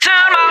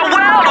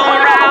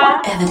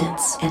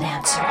Evidence and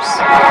Answers.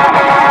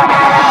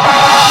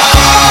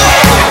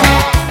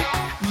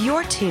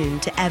 You're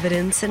tuned to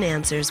Evidence and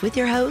Answers with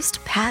your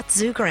host, Pat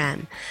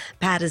Zukeran.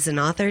 Pat is an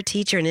author,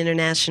 teacher, and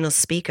international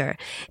speaker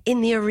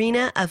in the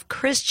arena of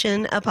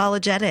Christian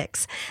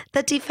apologetics,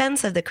 the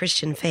defense of the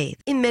Christian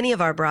faith. In many of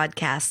our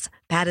broadcasts,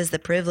 Pat has the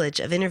privilege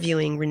of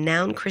interviewing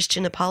renowned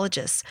Christian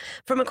apologists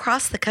from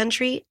across the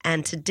country,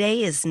 and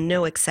today is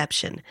no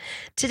exception.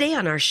 Today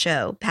on our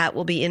show, Pat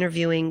will be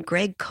interviewing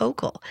Greg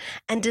Koukl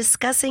and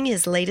discussing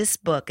his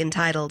latest book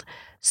entitled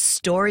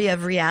Story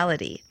of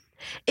Reality.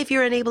 If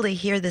you're unable to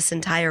hear this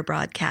entire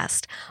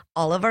broadcast,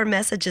 all of our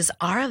messages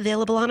are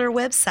available on our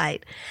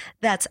website.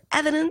 That's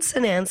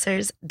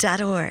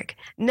evidenceandanswers.org.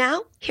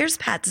 Now, here's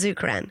Pat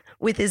Zukeran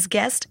with his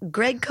guest,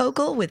 Greg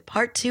Koukl, with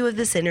part 2 of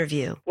this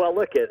interview. Well,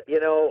 look,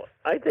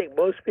 I think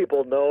most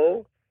people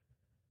know,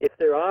 if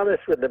they're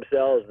honest with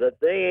themselves, that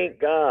they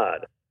ain't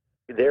God.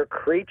 They're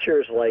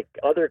creatures like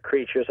other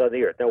creatures on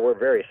the earth. Now, we're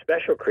very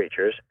special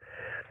creatures,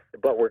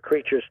 but we're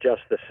creatures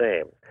just the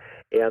same.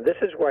 And this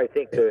is where I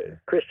think the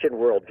Christian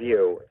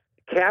worldview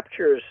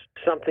captures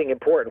something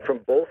important from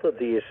both of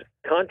these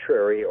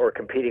contrary or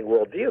competing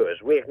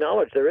worldviews. We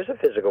acknowledge there is a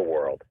physical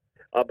world,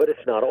 but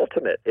it's not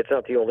ultimate. It's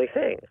not the only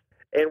thing.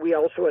 And we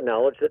also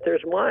acknowledge that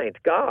there's mind,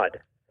 God,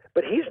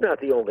 but he's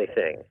not the only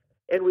thing.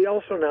 And we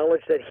also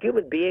acknowledge that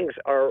human beings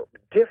are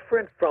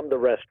different from the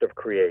rest of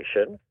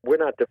creation. We're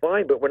not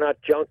divine, but we're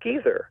not junk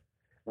either.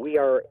 We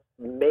are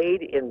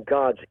made in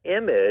God's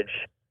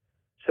image,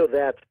 so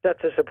that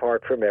sets us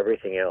apart from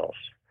everything else.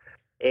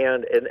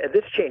 And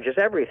this changes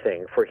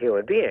everything for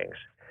human beings,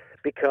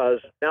 because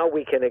now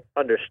we can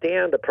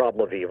understand the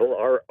problem of evil.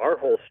 Our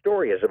whole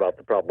story is about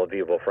the problem of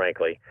evil,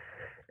 frankly.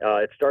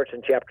 It starts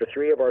in chapter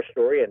 3 of our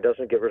story and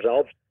doesn't get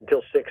resolved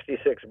until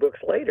 66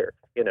 books later,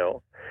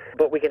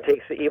 But we can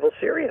take the evil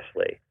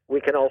seriously.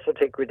 We can also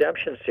take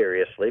redemption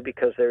seriously,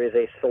 because there is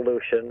a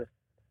solution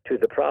to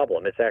the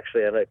problem. It's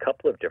actually on a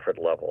couple of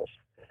different levels.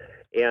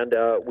 And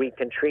we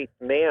can treat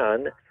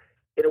man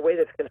in a way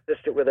that's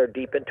consistent with our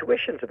deep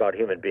intuitions about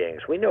human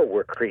beings. We know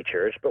we're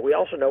creatures, but we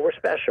also know we're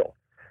special.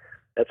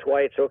 That's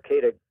why it's okay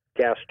to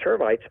gas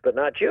termites, but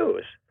not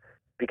Jews,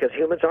 because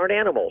humans aren't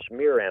animals,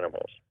 mere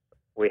animals.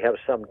 We have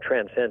some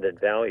transcendent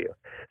value.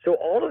 So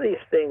all of these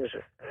things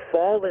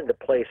fall into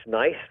place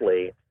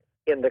nicely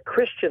in the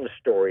Christian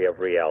story of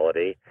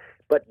reality,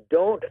 but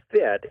don't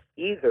fit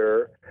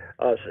either,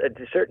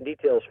 certain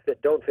details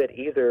don't fit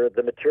either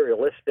the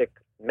materialistic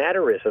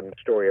matterism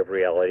story of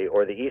reality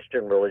or the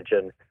Eastern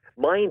religion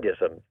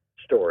mindism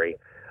story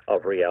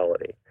of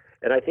reality.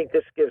 And I think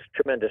this gives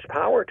tremendous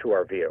power to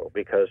our view,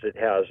 because it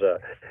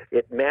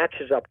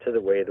matches up to the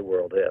way the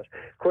world is.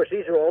 Of course,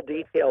 these are all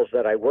details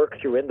that I work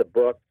through in the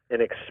book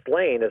and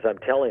explain as I'm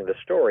telling the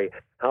story,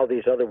 how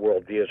these other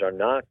worldviews are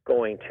not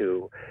going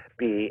to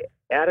be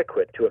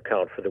adequate to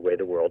account for the way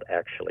the world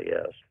actually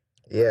is.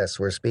 Yes,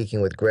 we're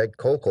speaking with Greg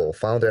Koukl,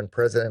 founder and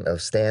president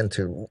of Stand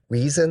to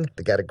Reason.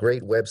 They got a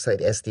great website,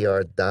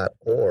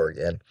 sdr.org.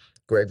 And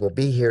Greg will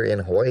be here in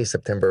Hawaii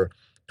September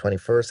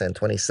 21st and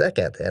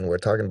 22nd, and we're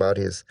talking about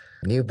his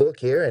new book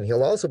here, and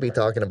he'll also be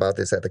talking about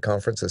this at the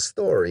conference, A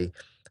Story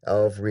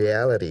of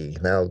Reality.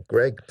 Now,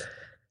 Greg,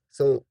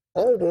 so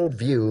all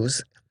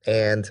worldviews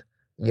and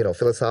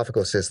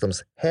philosophical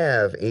systems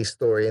have a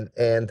story,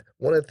 and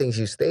one of the things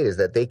you state is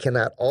that they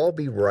cannot all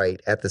be right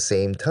at the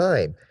same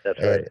time.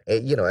 That's right.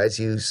 And as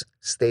you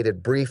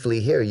stated briefly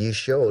here, you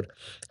showed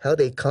how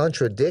they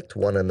contradict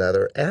one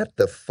another at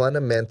the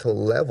fundamental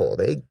level.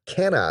 They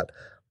cannot,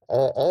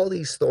 all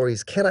these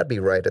stories cannot be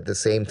right at the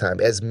same time,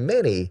 as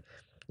many,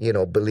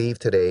 believe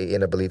today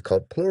in a belief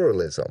called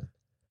pluralism.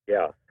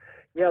 Yeah,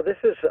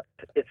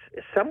 it's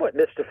somewhat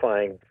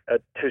mystifying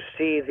to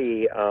see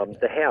the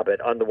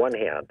habit, on the one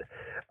hand,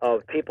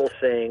 of people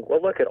saying,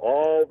 well, look, at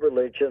all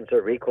religions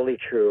are equally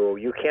true.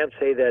 You can't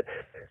say that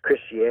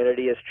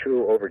Christianity is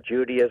true over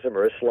Judaism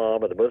or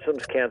Islam, or the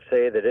Muslims can't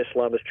say that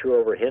Islam is true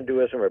over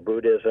Hinduism or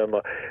Buddhism.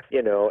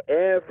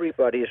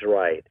 Everybody's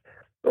right.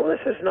 Well,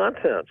 this is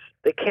nonsense.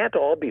 They can't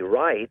all be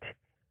right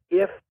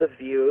if the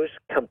views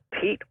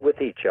compete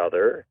with each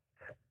other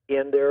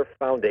in their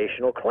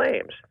foundational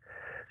claims.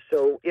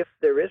 So if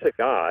there is a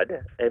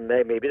God, and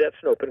maybe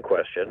that's an open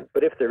question,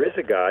 but if there is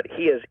a God,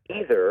 he is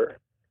either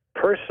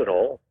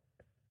personal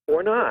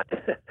or not.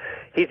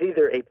 He's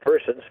either a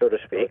person, so to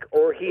speak,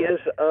 or he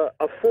is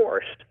a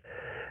force.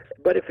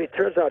 But if it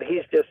turns out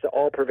he's just an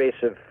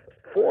all-pervasive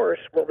force,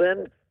 well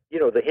then,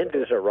 the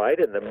Hindus are right,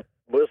 and the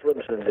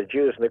Muslims and the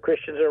Jews and the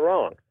Christians are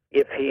wrong.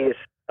 If he's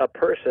a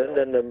person,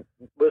 then the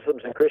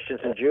Muslims and Christians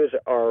and Jews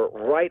are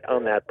right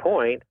on that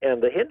point,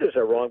 and the Hindus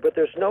are wrong, but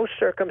there's no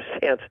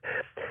circumstance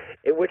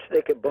in which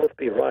they can both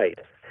be right.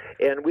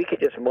 And we could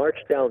just march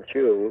down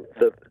through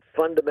the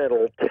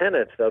fundamental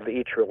tenets of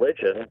each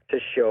religion to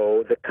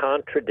show the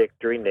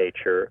contradictory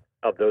nature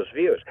of those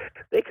views.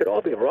 They could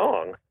all be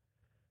wrong,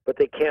 but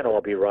they can't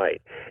all be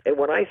right. And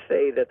when I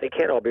say that they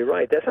can't all be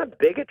right, that's not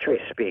bigotry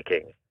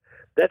speaking.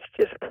 That's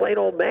just plain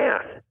old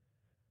math.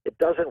 it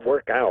doesn't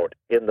work out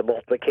in the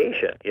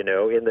multiplication, in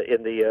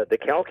the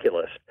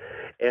calculus.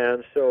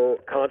 And so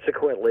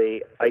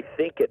consequently, I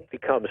think it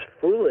becomes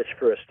foolish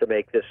for us to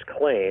make this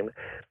claim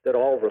that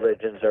all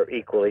religions are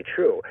equally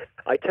true.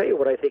 I tell you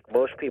what I think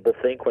most people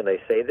think when they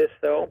say this,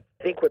 though.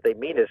 I think what they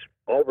mean is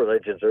all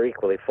religions are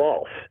equally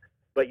false.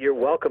 But you're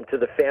welcome to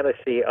the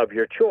fantasy of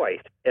your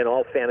choice, and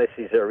all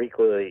fantasies are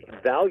equally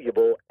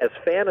valuable as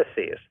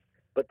fantasies.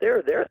 But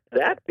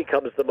that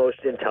becomes the most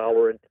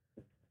intolerant,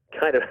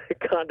 kind of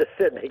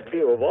condescending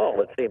view of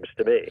all, it seems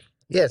to me.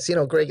 Yes,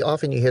 Greg,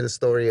 often you hear the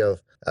story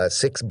of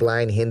 6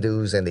 blind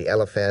Hindus and the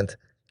elephant.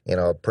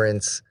 A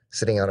prince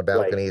sitting on a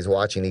balcony is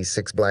watching these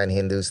 6 blind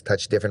Hindus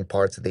touch different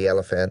parts of the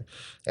elephant,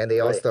 and they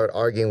all start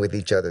arguing with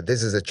each other.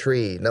 This is a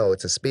tree. No,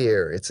 it's a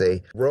spear. It's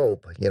a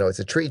rope. It's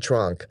a tree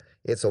trunk.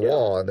 It's a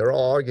wall. And they're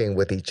all arguing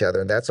with each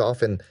other. And that's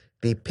often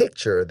the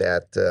picture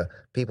that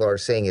people are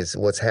saying is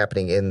what's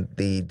happening in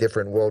the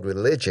different world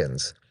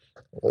religions.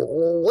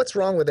 What's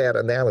wrong with that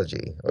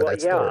analogy?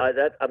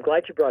 I'm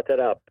glad you brought that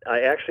up.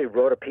 I actually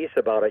wrote a piece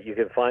about it you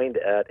can find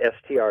at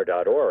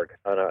str.org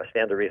on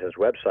Stand to Reason's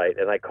website,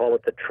 and I call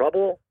it The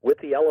Trouble with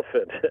the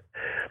Elephant.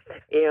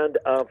 And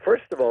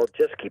first of all,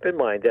 just keep in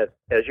mind that,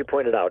 as you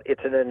pointed out,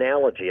 it's an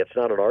analogy. It's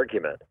not an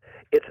argument.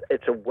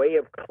 It's a way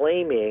of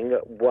claiming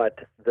what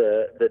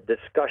the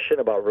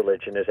discussion about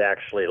religion is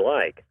actually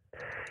like,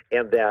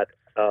 and that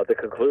the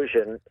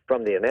conclusion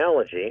from the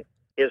analogy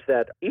is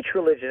that each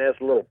religion has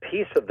a little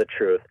piece of the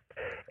truth,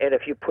 and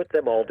if you put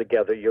them all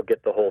together, you'll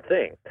get the whole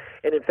thing.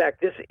 And in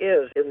fact, this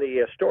is, in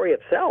the story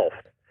itself,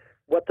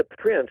 what the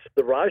prince,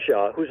 the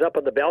Raja, who's up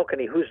on the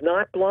balcony, who's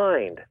not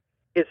blind,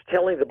 is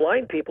telling the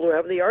blind people who are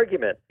having the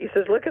argument. He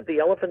says, look, at the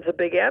elephant's a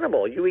big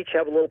animal. You each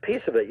have a little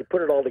piece of it. You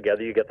put it all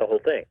together, you get the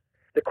whole thing.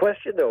 The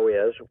question, though,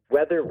 is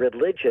whether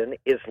religion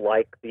is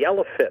like the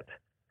elephant.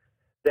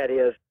 That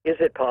is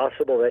it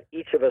possible that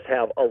each of us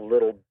have a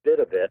little bit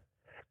of it,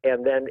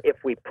 and then if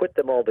we put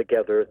them all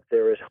together,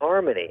 there is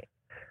harmony?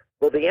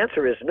 Well, the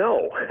answer is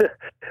no,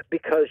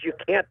 because you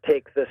can't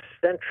take the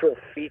central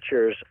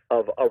features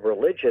of a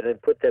religion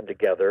and put them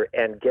together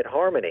and get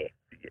harmony.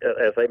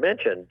 As I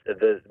mentioned,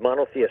 the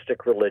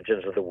monotheistic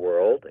religions of the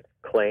world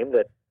claim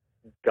that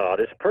God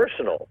is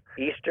personal.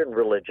 Eastern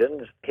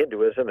religions,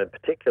 Hinduism in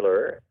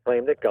particular,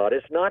 claim that God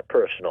is not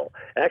personal.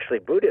 Actually,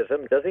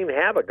 Buddhism doesn't even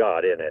have a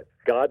God in it.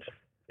 God's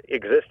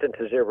existence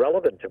is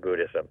irrelevant to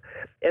Buddhism.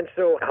 And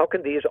so how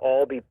can these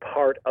all be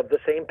part of the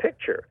same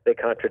picture? They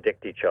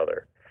contradict each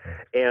other.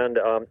 And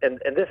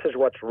this is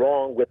what's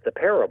wrong with the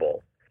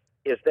parable,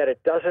 is that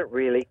it doesn't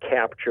really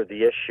capture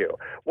the issue.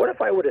 What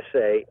if I were to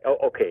say,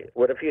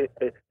 what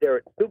if there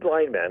are 2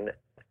 blind men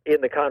in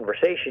the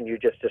conversation you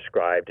just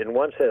described, and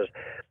one says,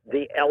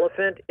 the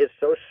elephant is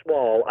so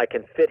small I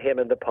can fit him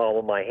in the palm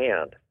of my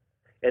hand.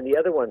 And the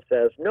other one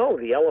says, no,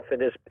 the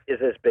elephant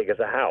is as big as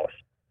a house.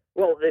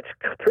 Well, it's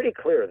pretty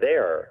clear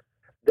there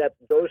that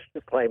those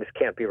 2 claims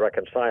can't be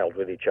reconciled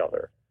with each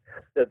other.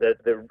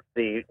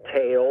 The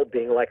tail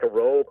being like a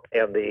rope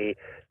and the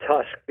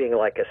tusk being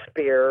like a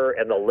spear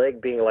and the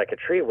leg being like a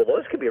tree, well,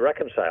 those can be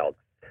reconciled,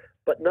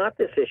 but not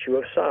this issue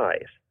of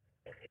size.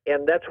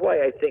 And that's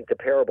why I think the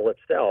parable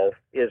itself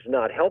is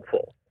not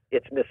helpful.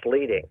 It's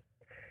misleading.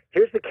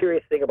 Here's the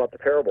curious thing about the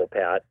parable,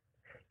 Pat,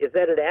 is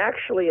that it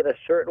actually, in a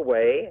certain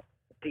way,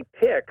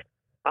 depicts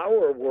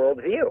our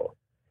worldview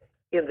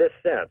in this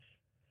sense.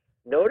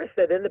 Notice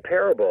that in the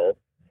parable,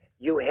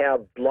 you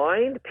have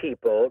blind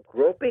people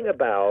groping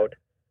about,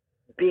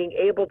 being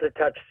able to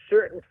touch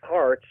certain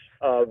parts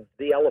of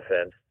the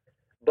elephant,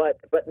 but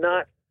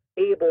not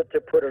able to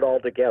put it all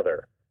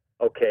together.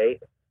 Okay?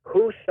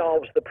 Who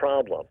solves the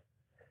problem?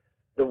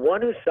 The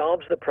one who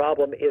solves the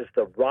problem is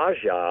the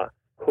Raja,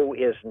 who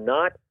is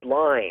not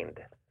blind,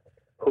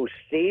 who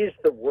sees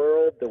the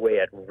world the way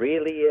it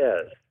really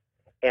is,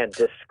 and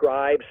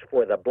describes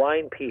for the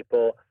blind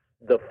people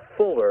the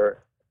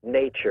fuller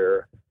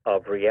nature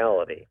of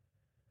reality.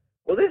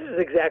 Well, this is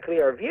exactly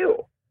our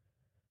view,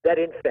 that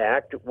in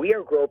fact we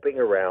are groping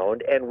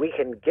around and we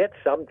can get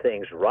some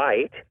things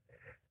right,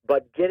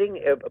 but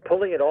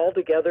pulling it all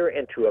together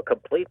into a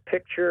complete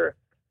picture,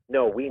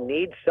 no, we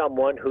need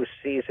someone who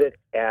sees it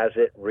as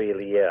it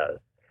really is.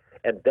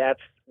 And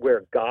that's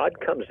where God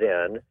comes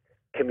in,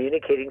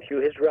 communicating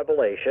through his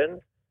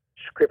revelation,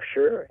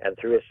 Scripture, and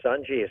through his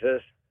Son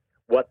Jesus,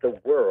 what the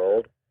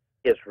world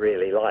is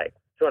really like.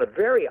 So in a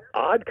very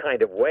odd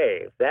kind of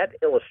way, that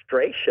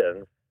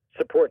illustration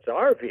supports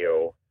our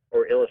view,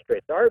 or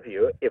illustrates our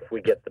view, if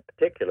we get the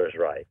particulars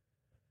right.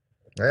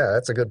 Yeah,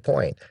 that's a good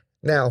point.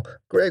 Now,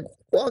 Greg,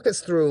 walk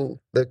us through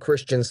the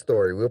Christian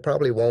story. We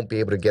probably won't be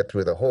able to get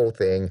through the whole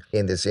thing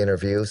in this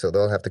interview, so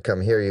they'll have to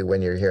come hear you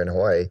when you're here in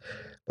Hawaii.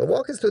 But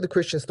walk us through the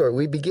Christian story.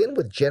 We begin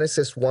with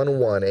Genesis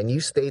 1:1, and you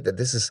state that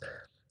this is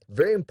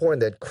very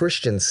important that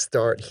Christians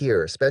start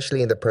here,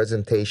 especially in the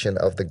presentation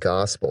of the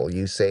gospel.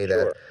 You say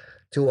that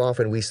too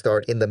often we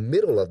start in the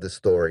middle of the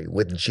story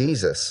with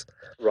Jesus.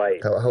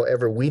 Right.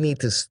 However, we need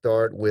to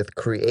start with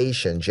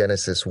creation,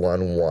 Genesis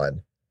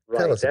 1:1.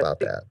 Tell us about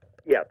that.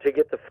 Yeah, to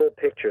get the full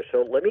picture.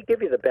 So let me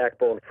give you the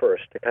backbone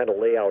first to kind of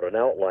lay out an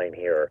outline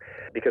here.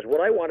 Because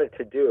what I wanted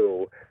to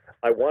do,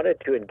 I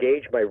wanted to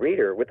engage my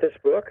reader with this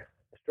book,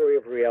 Story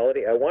of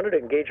Reality. I wanted to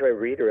engage my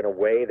reader in a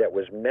way that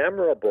was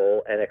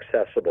memorable and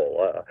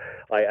accessible.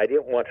 I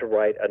didn't want to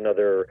write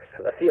another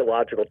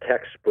theological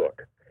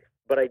textbook,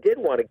 but I did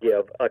want to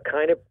give a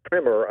kind of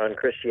primer on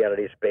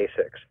Christianity's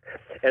basics.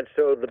 And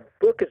so the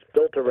book is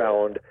built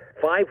around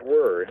 5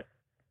 words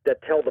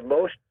that tell the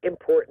most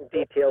important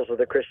details of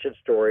the Christian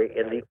story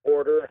in the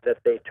order that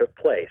they took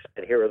place.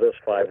 And here are those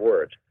 5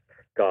 words: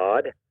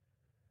 God,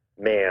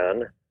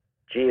 man,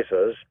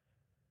 Jesus,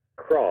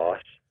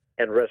 cross,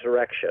 and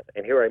resurrection.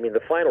 And here I mean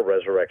the final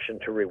resurrection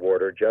to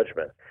reward or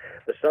judgment.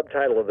 The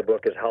subtitle of the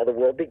book is How the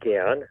World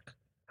Began,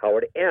 How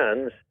it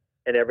Ends,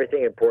 and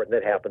everything important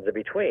that happens in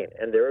between.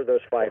 And there are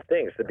those 5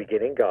 things: the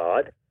beginning,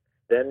 God,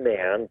 then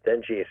man,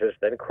 then Jesus,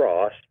 then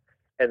cross,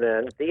 and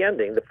then the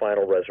ending, the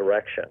final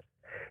resurrection.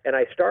 And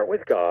I start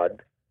with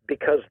God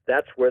because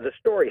that's where the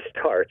story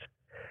starts,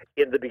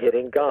 in the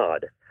beginning,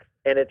 God.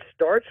 And it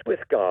starts with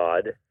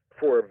God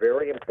for a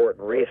very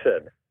important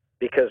reason,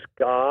 because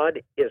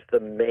God is the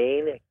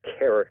main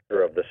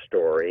character of the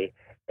story,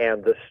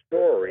 and the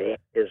story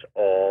is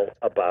all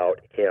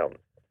about him.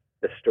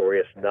 The story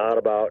is not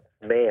about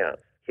man,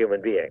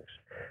 human beings.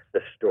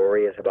 The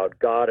story is about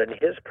God and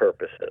his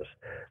purposes.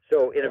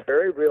 So in a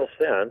very real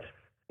sense,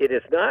 it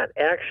is not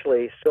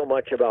actually so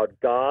much about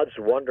God's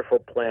wonderful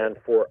plan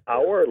for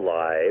our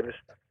lives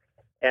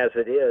as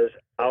it is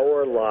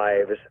our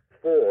lives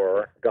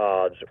for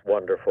God's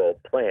wonderful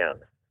plan.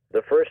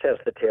 The first has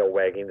the tail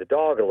wagging the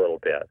dog a little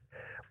bit.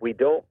 We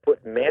don't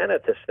put man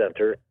at the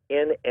center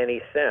in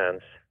any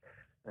sense.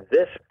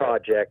 This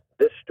project,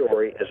 this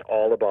story is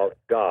all about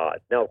God.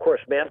 Now, of course,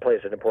 man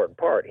plays an important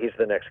part. He's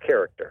the next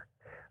character.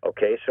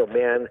 Okay, so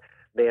man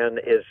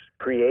is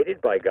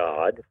created by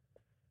God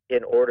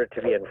in order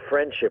to be in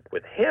friendship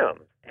with him.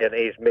 And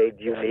he's made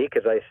unique,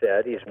 as I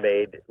said. He's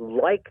made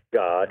like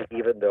God,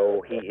 even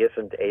though he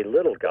isn't a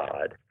little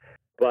God.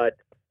 But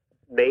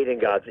made in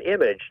God's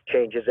image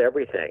changes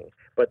everything.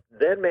 But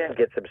then man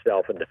gets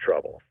himself into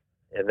trouble.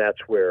 And that's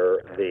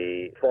where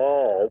the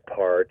fall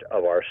part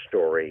of our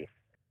story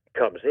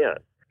comes in.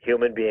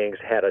 Human beings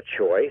had a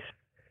choice.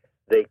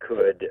 They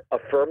could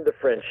affirm the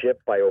friendship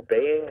by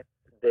obeying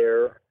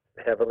their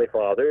Heavenly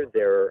Father,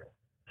 their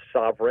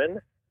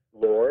sovereign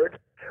Lord,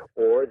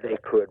 or they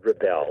could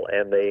rebel.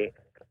 And they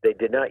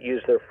did not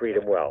use their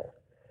freedom well.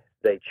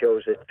 They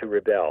chose it to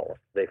rebel.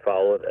 They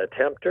followed a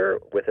tempter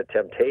with a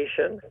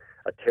temptation,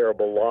 a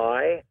terrible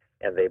lie,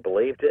 and they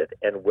believed it.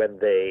 And when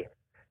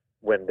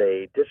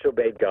they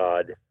disobeyed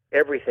God,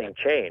 everything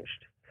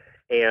changed.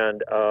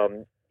 And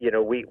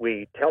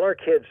we tell our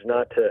kids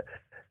not to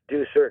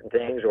do certain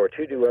things or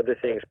to do other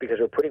things because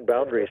we're putting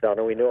boundaries down,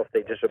 and we know if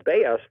they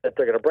disobey us that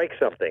they're going to break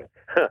something.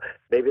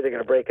 Maybe they're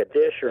going to break a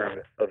dish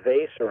or a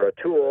vase or a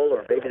tool,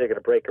 or maybe they're going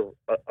to break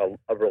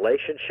a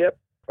relationship,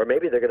 or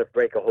maybe they're going to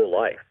break a whole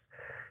life.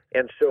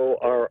 And so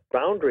our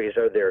boundaries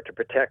are there to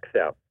protect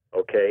them,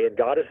 okay? And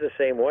God is the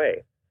same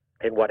way.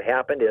 And what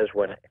happened is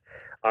when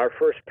our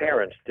first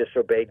parents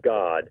disobeyed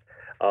God,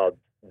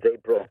 they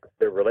broke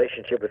their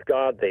relationship with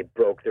God, they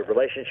broke their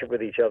relationship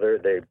with each other,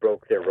 they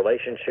broke their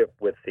relationship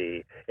with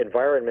the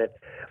environment.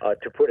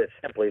 To put it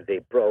simply, they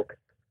broke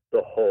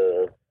the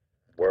whole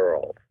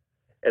world.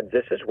 And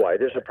this is why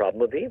there's a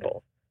problem of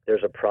evil.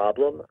 There's a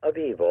problem of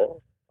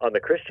evil on the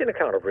Christian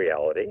account of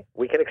reality.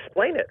 We can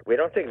explain it. We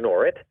don't have to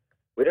ignore it.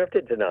 We don't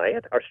have to deny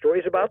it. Our story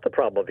is about the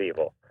problem of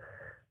evil.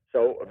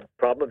 So,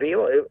 problem of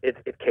evil,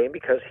 it came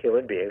because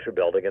human beings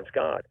rebelled against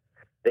God.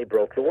 They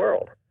broke the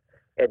world.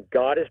 And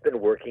God has been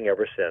working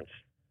ever since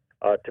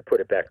to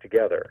put it back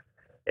together.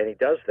 And he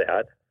does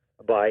that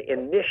by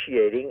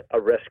initiating a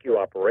rescue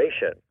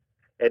operation.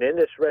 And in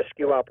this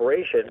rescue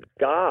operation,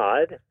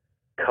 God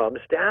comes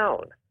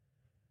down.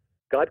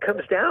 God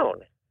comes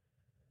down.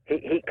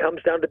 He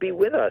comes down to be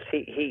with us.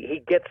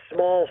 He gets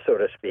small, so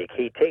to speak.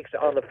 He takes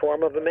on the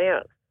form of a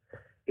man.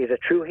 He's a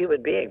true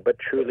human being, but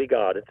truly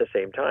God at the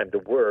same time. The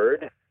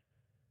Word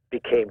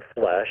became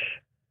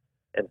flesh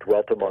and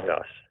dwelt among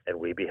us, and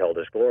we beheld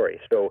his glory.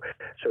 So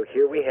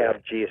here we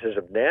have Jesus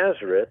of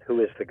Nazareth,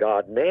 who is the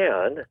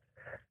God-man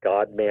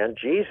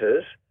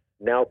Jesus,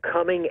 now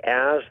coming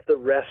as the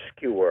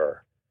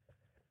rescuer.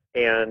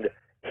 And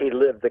he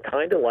lived the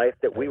kind of life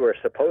that we were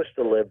supposed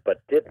to live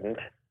but didn't.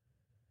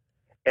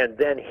 And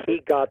then he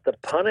got the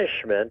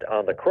punishment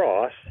on the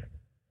cross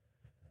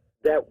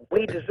that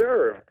we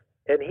deserved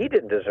and he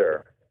didn't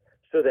deserve,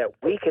 so that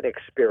we can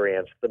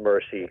experience the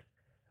mercy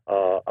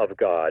of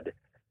God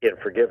in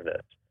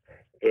forgiveness.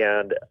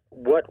 And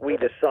what we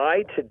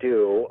decide to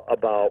do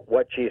about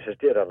what Jesus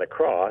did on the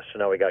cross, so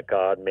now we got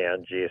God,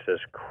 man,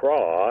 Jesus,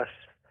 cross,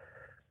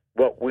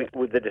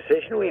 the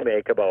decision we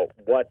make about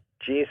what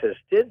Jesus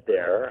did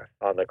there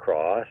on the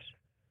cross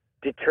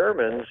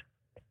determines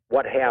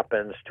what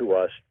happens to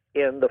us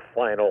in the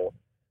final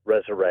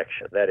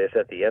resurrection. That is,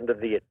 at the end of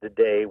the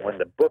day when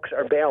the books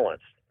are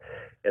balanced.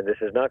 And this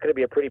is not going to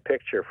be a pretty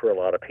picture for a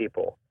lot of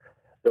people.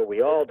 Though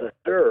we all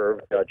deserve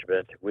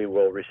judgment,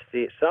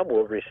 some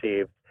will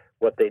receive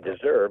what they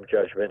deserve,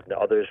 judgment, and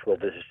others will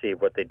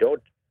receive what they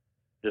don't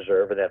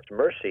deserve, and that's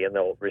mercy, and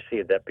they'll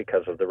receive that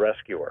because of the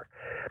rescuer.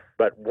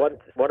 But one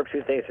of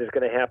two things is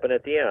going to happen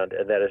at the end,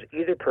 and that is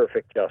either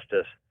perfect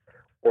justice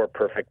or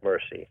perfect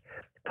mercy.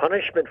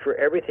 Punishment for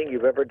everything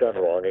you've ever done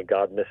wrong, and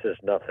God misses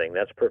nothing.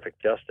 That's perfect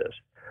justice.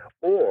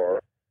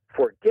 Or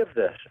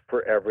forgiveness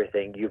for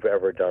everything you've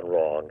ever done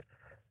wrong,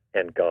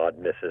 and God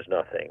misses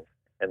nothing.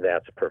 And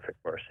that's perfect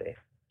mercy.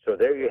 So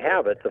there you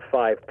have it, the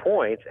 5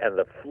 points and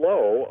the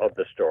flow of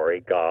the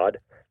story: God,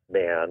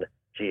 man,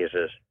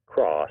 Jesus,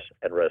 cross,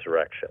 and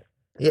resurrection.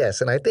 Yes,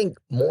 and I think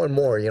more and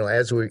more,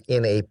 as we're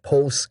in a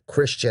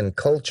post-Christian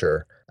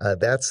culture,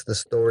 that's the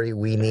story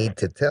we need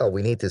to tell.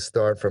 We need to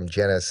start from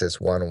Genesis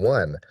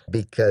 1:1,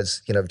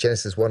 because, if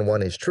Genesis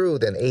 1:1 is true,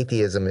 then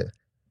atheism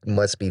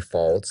must be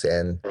false,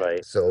 and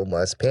right. So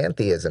must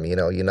pantheism.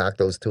 You knock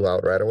those two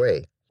out right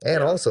away.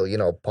 And also,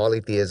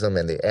 polytheism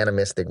and the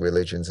animistic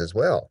religions as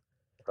well.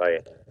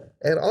 Right.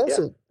 And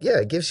also,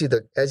 it gives you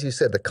as you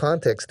said, the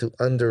context to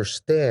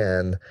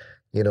understand,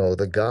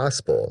 the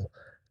gospel.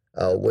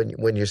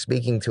 When you're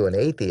speaking to an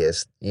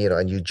atheist,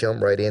 and you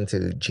jump right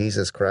into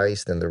Jesus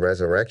Christ and the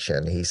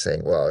resurrection, he's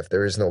saying, well, if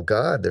there is no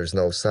God, there's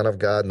no Son of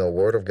God, no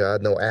Word of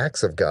God, no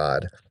acts of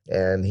God.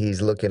 And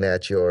he's looking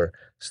at your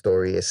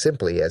story as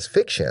simply as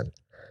fiction.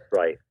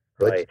 Right,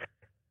 but, right.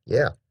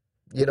 Yeah.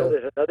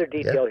 There's another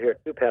detail here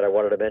too, Pat, I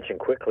wanted to mention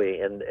quickly,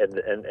 and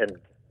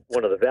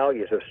one of the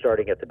values of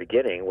starting at the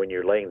beginning when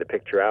you're laying the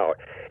picture out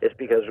is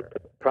because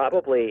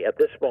probably at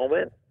this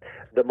moment,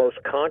 the most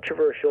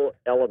controversial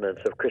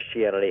elements of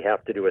Christianity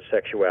have to do with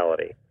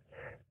sexuality.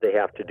 They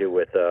have to do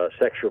with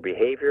sexual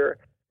behavior.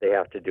 They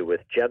have to do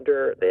with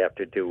gender. They have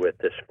to do with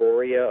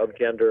dysphoria of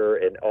gender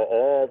and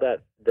all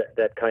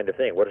that kind of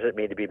thing. What does it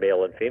mean to be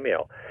male and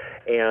female?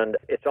 And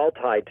it's all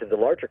tied to the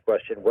larger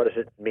question, what does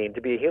it mean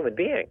to be a human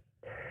being?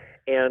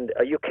 And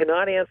you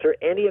cannot answer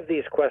any of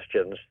these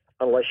questions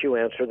unless you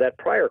answer that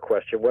prior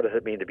question, what does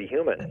it mean to be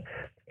human?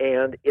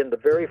 And in the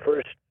very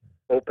first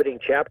opening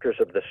chapters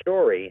of the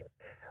story,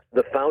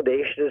 the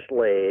foundation is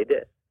laid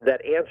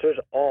that answers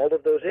all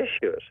of those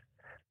issues.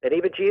 And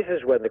even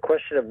Jesus, when the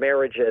question of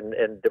marriage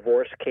and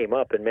divorce came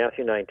up in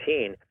Matthew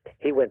 19,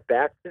 he went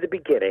back to the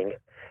beginning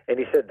and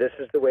he said, this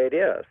is the way it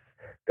is.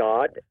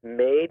 God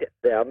made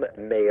them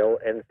male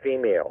and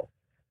female.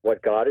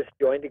 What God has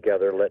joined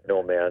together, let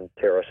no man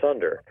tear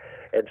asunder.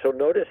 And so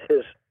notice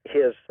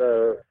his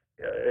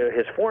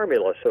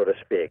formula, so to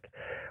speak.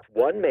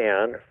 One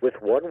man with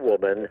one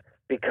woman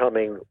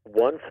becoming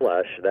one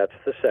flesh, that's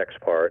the sex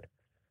part,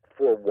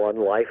 for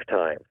one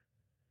lifetime.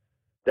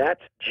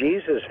 That's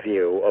Jesus'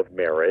 view of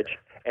marriage,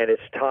 and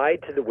it's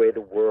tied to the way the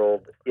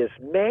world is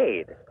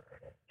made.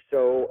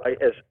 So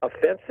as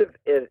offensive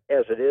as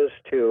it is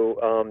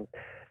to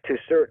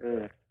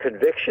certain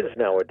convictions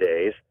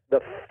nowadays,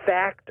 the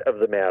fact of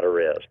the matter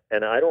is,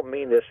 and I don't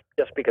mean this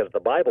just because the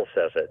Bible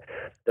says it,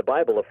 the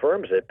Bible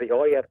affirms it, but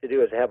all you have to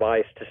do is have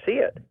eyes to see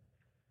it.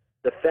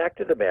 The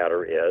fact of the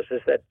matter is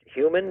that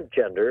human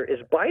gender is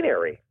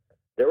binary.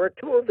 There are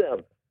two of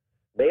them,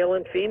 male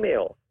and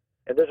female,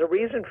 and there's a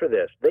reason for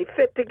this. They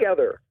fit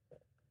together.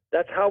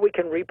 That's how we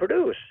can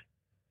reproduce.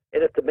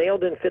 And if the male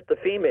didn't fit the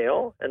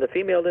female and the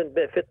female didn't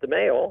fit the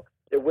male,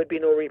 there would be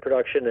no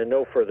reproduction and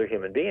no further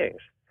human beings.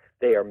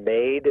 They are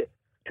made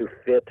to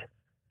fit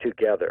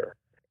together.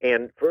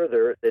 And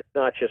further, it's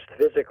not just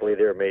physically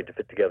they're made to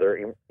fit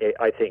together.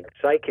 I think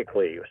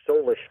psychically,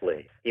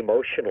 soulishly,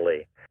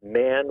 emotionally,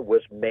 man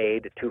was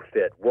made to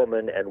fit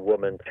woman and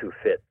woman to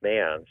fit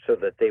man so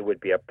that they would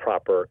be a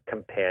proper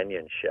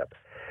companionship.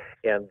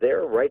 And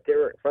there, right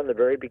there from the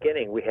very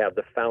beginning, we have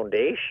the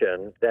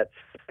foundation that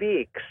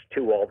speaks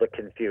to all the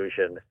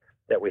confusion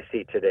that we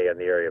see today in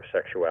the area of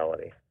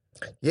sexuality.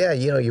 Yeah,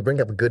 you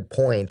bring up a good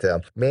point.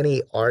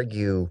 Many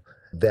argue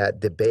that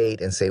debate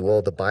and say,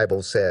 well, the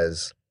Bible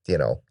says,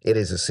 it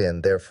is a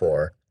sin,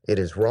 therefore it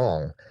is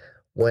wrong.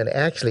 When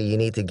actually you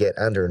need to get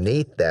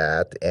underneath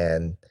that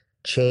and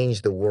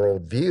change the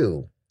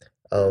worldview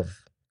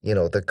of,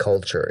 the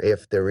culture.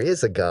 If there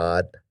is a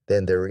God,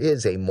 then there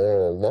is a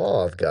moral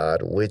law of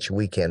God which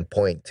we can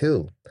point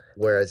to.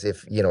 Whereas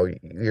if,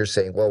 you're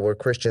saying, well, we're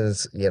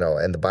Christians,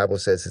 and the Bible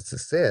says it's a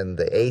sin,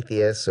 the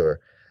atheists or,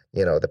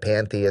 the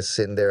pantheists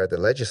sitting there at the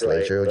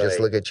legislature will just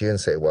look at you and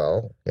say,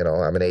 well,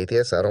 I'm an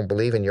atheist. I don't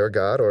believe in your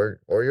God or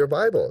your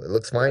Bible. It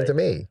looks fine to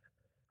me.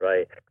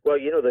 Right. Well,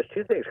 there's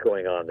two things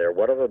going on there.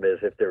 One of them is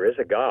if there is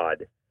a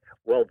God,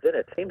 well, then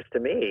it seems to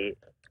me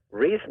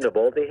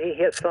reasonable that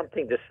he has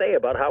something to say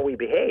about how we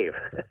behave.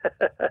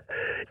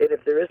 And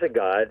if there is a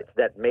God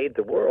that made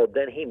the world,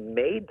 then he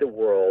made the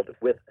world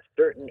with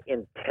certain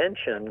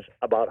intentions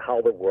about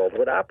how the world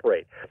would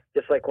operate.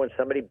 Just like when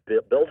somebody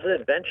builds an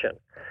invention.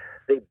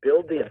 They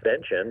build the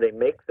invention, they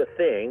make the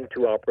thing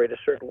to operate a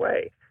certain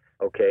way.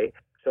 Okay?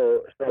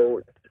 So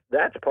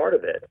that's part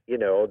of it,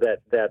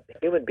 that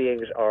human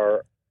beings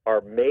are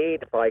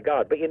made by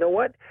God. But you know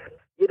what?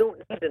 You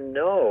don't need to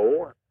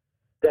know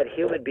that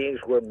human beings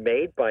were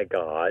made by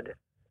God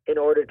in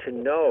order to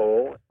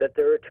know that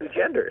there are two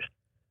genders.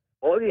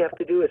 All you have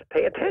to do is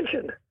pay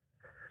attention.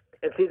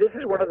 And see, this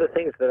is one of the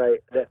things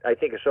that I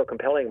think is so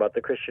compelling about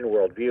the Christian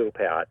worldview,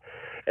 Pat,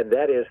 and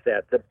that is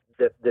that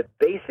the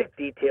basic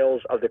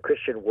details of the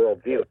Christian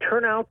worldview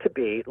turn out to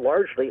be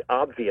largely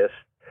obvious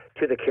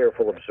to the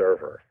careful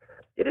observer.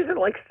 It isn't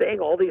like saying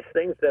all these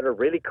things that are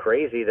really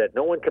crazy that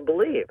no one can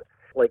believe.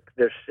 Like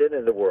there's sin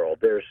in the world,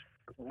 there's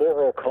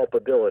moral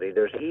culpability,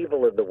 there's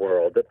evil in the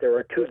world, that there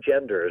are two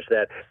genders,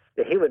 that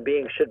the human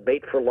being should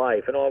mate for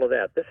life, and all of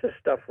that. This is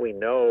stuff we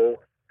know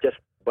just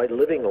by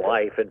living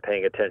life and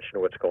paying attention to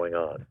what's going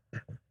on.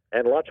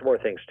 And lots more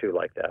things, too,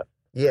 like that.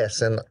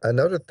 Yes, and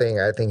another thing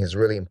I think is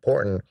really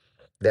important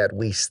that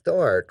we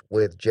start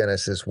with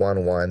Genesis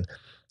 1:1.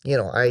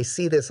 I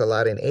see this a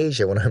lot in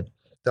Asia when I'm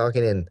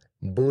talking in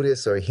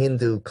Buddhist or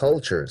Hindu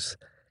cultures.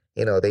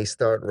 They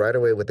start right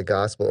away with the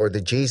gospel or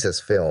the Jesus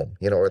film,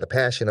 or the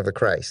Passion of the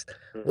Christ,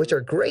 which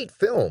are great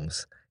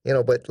films,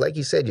 but like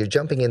you said, you're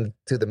jumping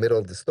into the middle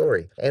of the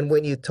story. And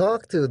when you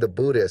talk to the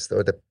Buddhist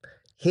or the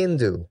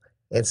Hindu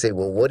and say,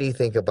 well, what do you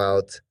think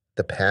about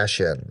the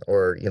Passion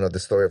or, the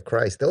story of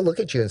Christ? They'll look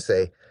at you and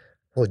say,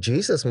 well,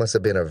 Jesus must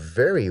have been a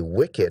very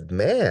wicked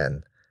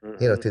man,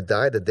 to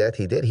die the death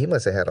he did. He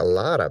must have had a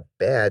lot of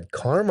bad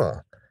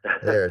karma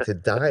there to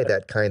die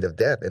that kind of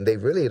death. And they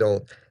really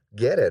don't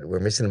get it. We're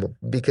missing,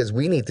 because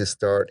we need to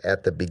start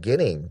at the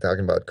beginning,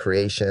 talking about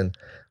creation,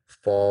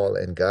 fall,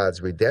 and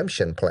God's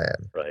redemption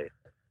plan.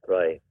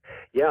 Right.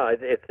 Yeah,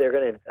 if they're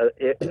going to,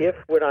 if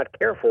we're not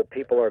careful,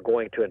 people are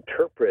going to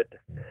interpret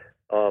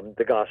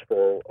the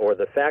gospel or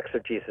the facts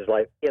of Jesus'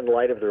 life in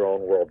light of their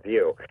own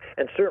worldview.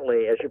 And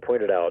certainly, as you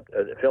pointed out,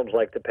 films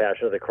like The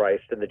Passion of the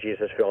Christ and the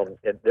Jesus film,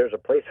 there's a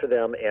place for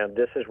them, and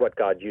this is what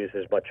God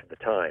uses much of the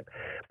time.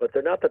 But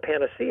they're not the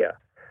panacea.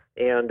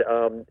 And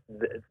in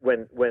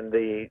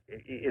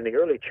the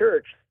early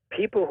church,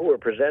 people who were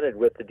presented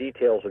with the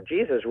details of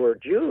Jesus were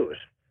Jews,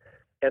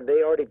 and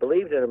they already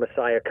believed in a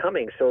Messiah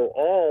coming, so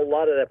a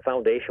lot of that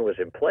foundation was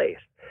in place.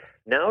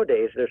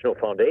 Nowadays, there's no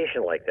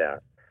foundation like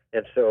that.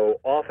 And so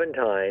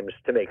oftentimes,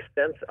 to make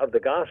sense of the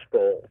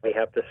gospel, we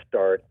have to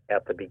start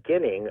at the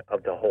beginning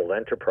of the whole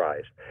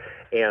enterprise.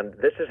 And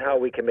this is how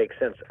we can make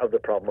sense of the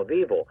problem of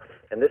evil.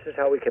 And this is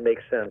how we can make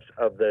sense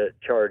of the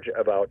charge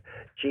about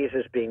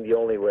Jesus being the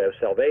only way of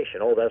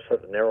salvation. Oh, that's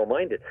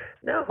narrow-minded.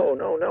 No.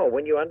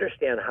 When you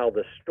understand how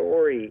the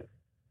story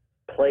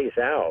plays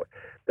out,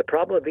 the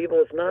problem of evil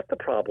is not the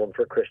problem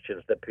for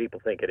Christians that people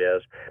think it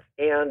is.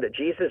 And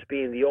Jesus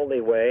being the only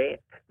way,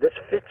 this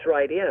fits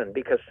right in,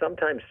 because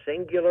sometimes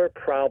singular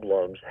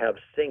problems have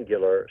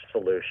singular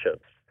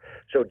solutions.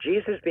 So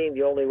Jesus being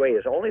the only way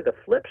is only the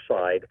flip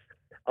side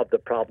of the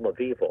problem of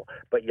evil.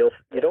 But you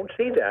don't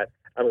see that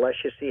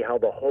unless you see how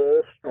the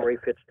whole story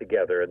fits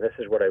together. And this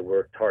is what I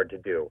worked hard to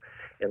do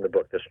in the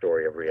book, The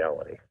Story of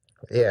Reality.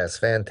 Yes,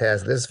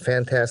 fantastic. This is a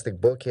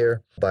fantastic book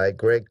here by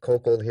Greg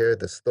Koukl here,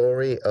 The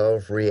Story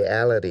of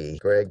Reality.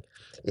 Greg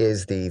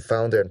is the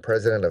founder and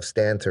president of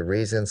Stand to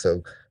Reason.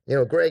 So,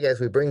 Greg, as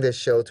we bring this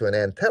show to an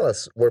end, tell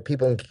us where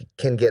people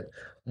can get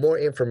more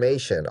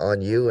information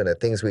on you and the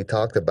things we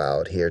talked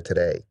about here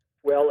today.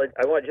 Well,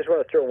 I just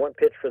want to throw one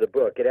pitch for the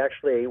book. It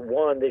actually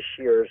won this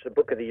year's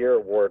Book of the Year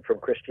award from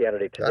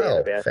Christianity Today and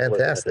Evangelism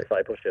and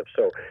Discipleship,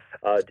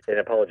 and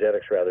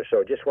Apologetics, rather.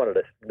 So just wanted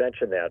to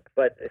mention that.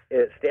 But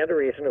Stand to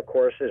Reason, of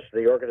course, is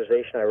the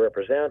organization I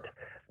represent.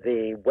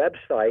 The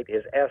website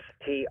is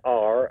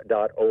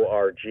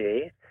str.org.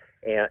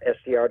 And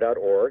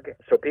str.org.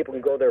 So people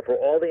can go there for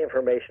all the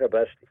information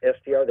about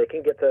STR. They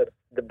can get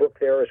the book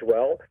there as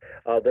well.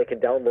 They can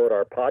download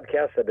our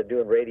podcasts. I've been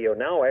doing radio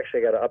now.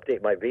 Actually, I got to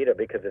update my Vita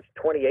because it's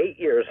 28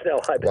 years now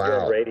I've been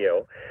doing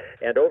radio,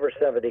 and over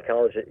 70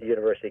 college and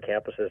university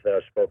campuses that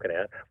I've spoken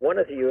at. One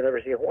at the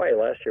University of Hawaii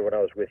last year when I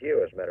was with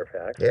you, as a matter of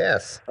fact.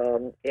 Yes.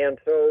 And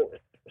so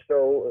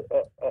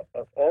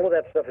all of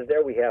that stuff is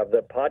there. We have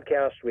the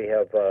podcast. We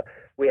have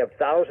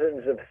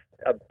thousands of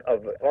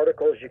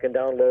articles you can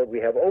download. We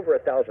have over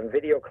 1,000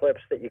 video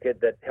clips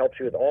that helps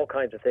you with all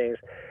kinds of things,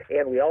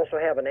 and we also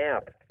have an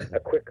app,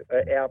 a quick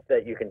app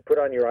that you can put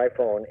on your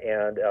iPhone,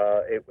 and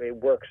it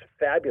works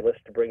fabulous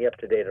to bring you up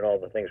to date on all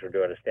the things we're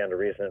doing to Stand to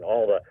Reason and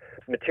all the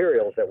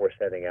materials that we're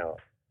sending out.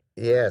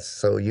 Yes,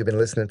 so you've been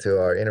listening to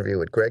our interview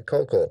with Greg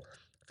Koukl,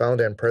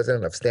 founder and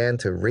president of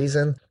Stand to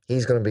Reason.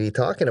 He's going to be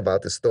talking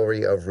about the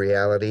story of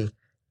reality,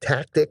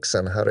 tactics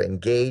on how to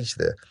engage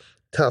the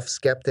tough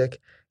skeptic,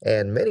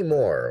 and many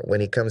more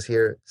when he comes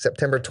here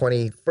September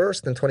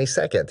 21st and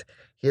 22nd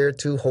here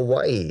to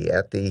Hawaii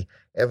at the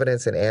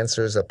Evidence and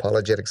Answers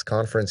Apologetics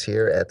Conference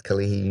here at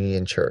Kalihi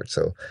Union Church.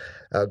 So,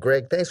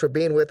 Greg, thanks for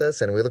being with us,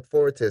 and we look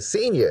forward to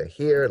seeing you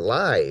here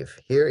live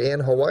here in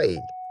Hawaii.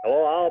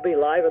 Oh, I'll be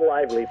live and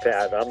lively,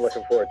 Pat. I'm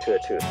looking forward to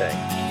it, too.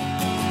 Thanks.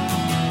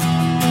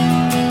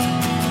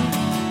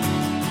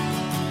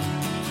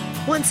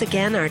 Once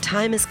again, our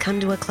time has come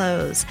to a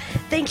close.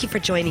 Thank you for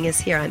joining us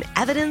here on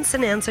Evidence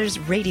and Answers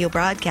radio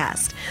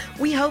broadcast.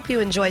 We hope you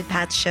enjoyed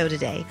Pat's show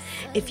today.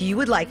 If you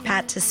would like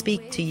Pat to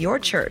speak to your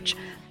church,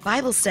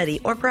 Bible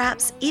study, or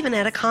perhaps even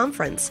at a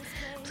conference,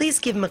 please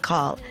give him a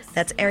call.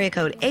 That's area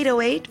code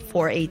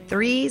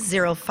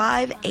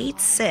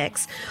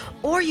 808-483-0586.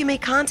 Or you may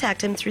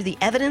contact him through the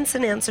Evidence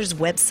and Answers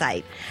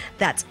website.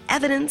 That's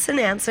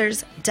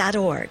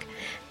evidenceandanswers.org.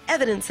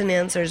 Evidence and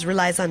Answers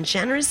relies on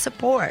generous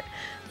support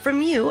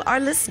from you, our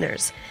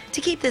listeners.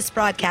 To keep this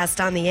broadcast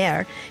on the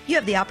air, you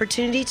have the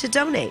opportunity to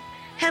donate.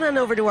 Head on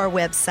over to our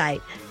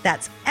website.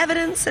 That's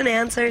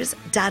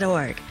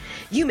evidenceandanswers.org.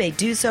 You may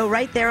do so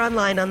right there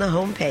online on the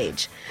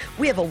homepage.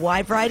 We have a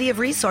wide variety of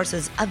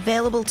resources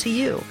available to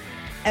you.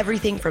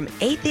 Everything from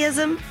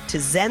atheism to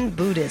Zen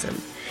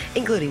Buddhism,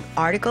 including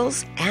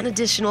articles and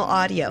additional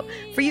audio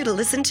for you to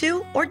listen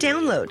to or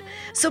download.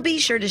 So be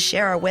sure to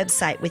share our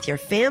website with your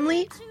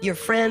family, your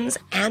friends,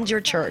 and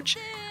your church.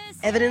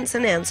 Evidence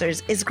and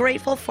Answers is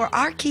grateful for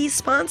our key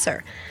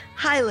sponsor,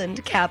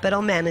 Highland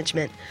Capital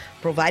Management,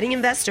 providing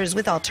investors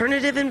with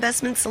alternative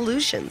investment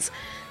solutions.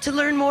 To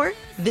learn more,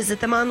 visit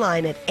them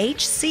online at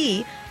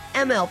hcmlp.com.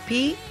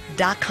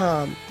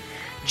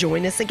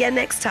 Join us again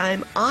next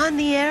time on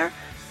the air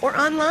or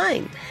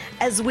online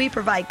as we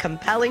provide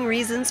compelling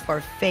reasons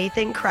for faith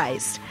in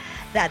Christ.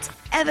 That's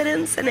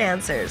Evidence and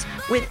Answers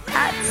with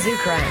Pat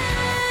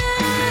Zucran.